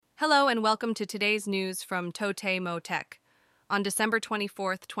Hello and welcome to today's news from TotemoTech on December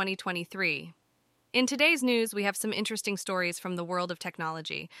 24th, 2023. In today's news, we have some interesting stories from the world of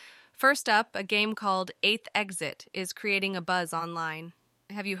technology. First up, a game called Eighth Exit is creating a buzz online.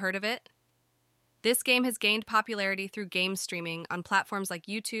 Have you heard of it? This game has gained popularity through game streaming on platforms like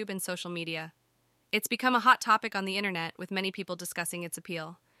YouTube and social media. It's become a hot topic on the internet, with many people discussing its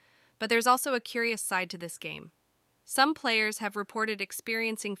appeal. But there's also a curious side to this game. Some players have reported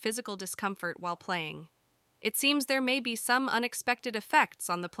experiencing physical discomfort while playing. It seems there may be some unexpected effects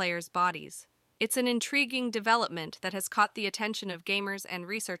on the players' bodies. It's an intriguing development that has caught the attention of gamers and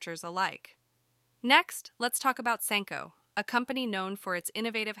researchers alike. Next, let's talk about Senko, a company known for its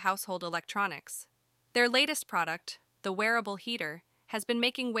innovative household electronics. Their latest product, the wearable heater, has been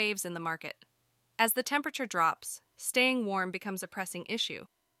making waves in the market. As the temperature drops, staying warm becomes a pressing issue.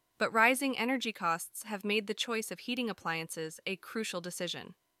 But rising energy costs have made the choice of heating appliances a crucial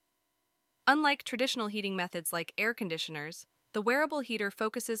decision. Unlike traditional heating methods like air conditioners, the wearable heater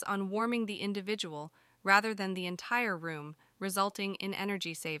focuses on warming the individual rather than the entire room, resulting in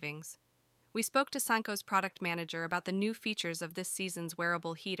energy savings. We spoke to Senko's product manager about the new features of this season's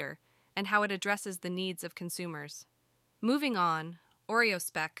wearable heater and how it addresses the needs of consumers. Moving on,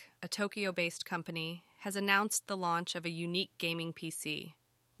 OreoSpec, a Tokyo-based company, has announced the launch of a unique gaming PC.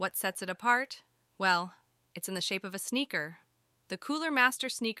 What sets it apart? Well, it's in the shape of a sneaker. The Cooler Master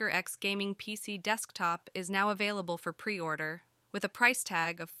Sneaker X Gaming PC Desktop is now available for pre-order, with a price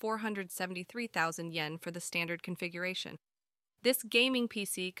tag of 473,000 yen for the standard configuration. This gaming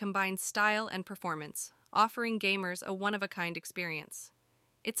PC combines style and performance, offering gamers a one-of-a-kind experience.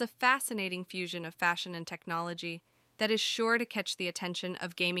 It's a fascinating fusion of fashion and technology that is sure to catch the attention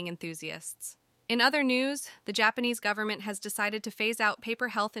of gaming enthusiasts. In other news, the Japanese government has decided to phase out paper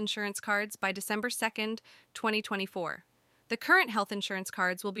health insurance cards by December 2nd, 2024. The current health insurance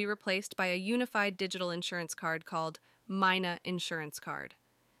cards will be replaced by a unified digital insurance card called Mina Insurance Card.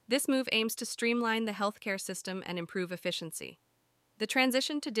 This move aims to streamline the healthcare system and improve efficiency. The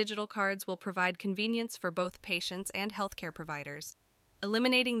transition to digital cards will provide convenience for both patients and healthcare providers,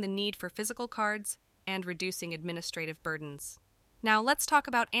 eliminating the need for physical cards and reducing administrative burdens. Now let's talk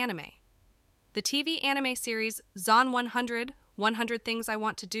about anime. The TV anime series Zon 100, 100 Things I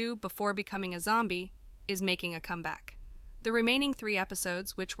Want to Do Before Becoming a Zombie, is making a comeback. The remaining 3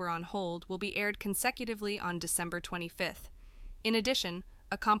 episodes, which were on hold, will be aired consecutively on December 25th. In addition,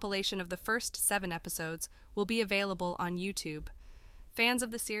 a compilation of the first 7 episodes will be available on YouTube. Fans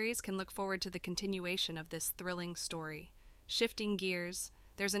of the series can look forward to the continuation of this thrilling story. Shifting gears,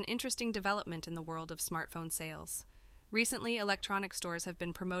 there's an interesting development in the world of smartphone sales. Recently, electronic stores have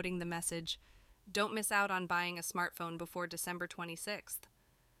been promoting the message, "Don't miss out on buying a smartphone before December 26th.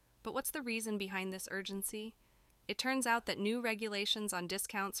 But what's the reason behind this urgency? It turns out that new regulations on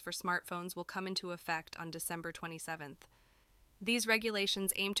discounts for smartphones will come into effect on December 27th. These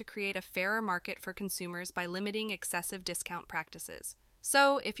regulations aim to create a fairer market for consumers by limiting excessive discount practices.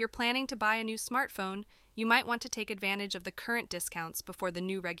 So, if you're planning to buy a new smartphone, you might want to take advantage of the current discounts before the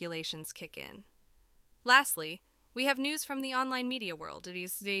new regulations kick in. Lastly, we have news from the online media world.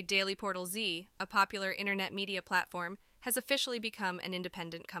 The daily portal Z, a popular internet media platform, has officially become an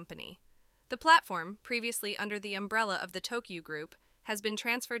independent company. The platform, previously under the umbrella of the Tokyo Group, has been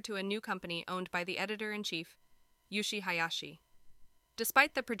transferred to a new company owned by the editor-in-chief, Yushi Hayashi.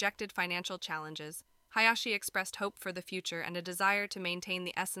 Despite the projected financial challenges, Hayashi expressed hope for the future and a desire to maintain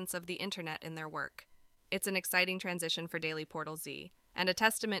the essence of the internet in their work. It's an exciting transition for Daily Portal Z, and a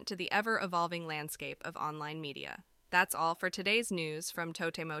testament to the ever-evolving landscape of online media. That's all for today's news from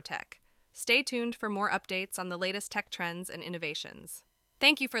TotemoTech. Stay tuned for more updates on the latest tech trends and innovations.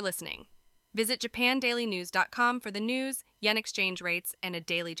 Thank you for listening. Visit JapanDailyNews.com for the news, yen exchange rates, and a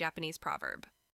daily Japanese proverb.